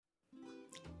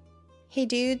Hey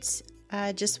dudes,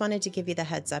 just wanted to give you the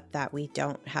heads up that we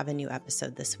don't have a new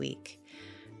episode this week.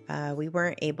 We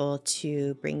weren't able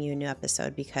to bring you a new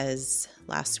episode because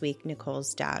last week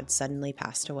Nicole's dad suddenly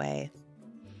passed away.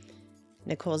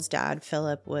 Nicole's dad,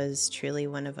 Philip, was truly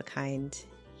one of a kind.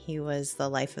 He was the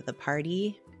life of the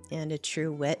party and a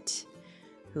true wit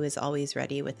who is always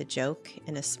ready with a joke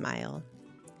and a smile.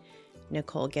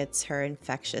 Nicole gets her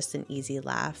infectious and easy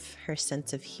laugh, her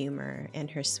sense of humor, and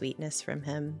her sweetness from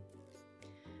him.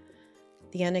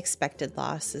 The unexpected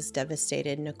loss has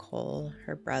devastated Nicole,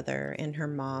 her brother, and her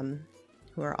mom,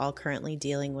 who are all currently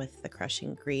dealing with the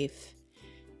crushing grief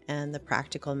and the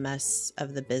practical mess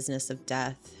of the business of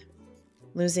death.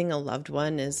 Losing a loved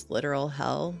one is literal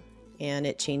hell, and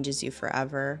it changes you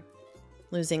forever.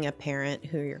 Losing a parent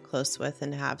who you're close with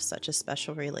and have such a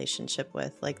special relationship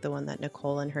with, like the one that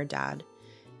Nicole and her dad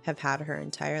have had her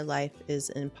entire life, is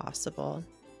impossible.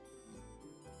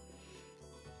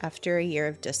 After a year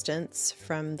of distance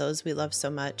from those we love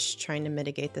so much, trying to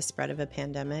mitigate the spread of a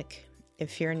pandemic,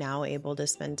 if you're now able to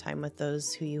spend time with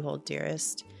those who you hold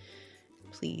dearest,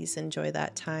 please enjoy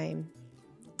that time.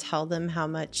 Tell them how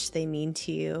much they mean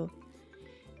to you,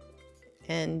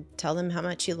 and tell them how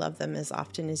much you love them as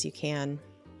often as you can.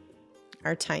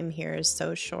 Our time here is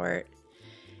so short,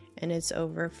 and it's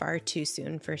over far too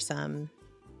soon for some.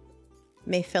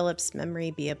 May Philip's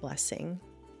memory be a blessing.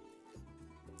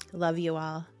 Love you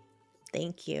all.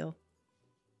 Thank you.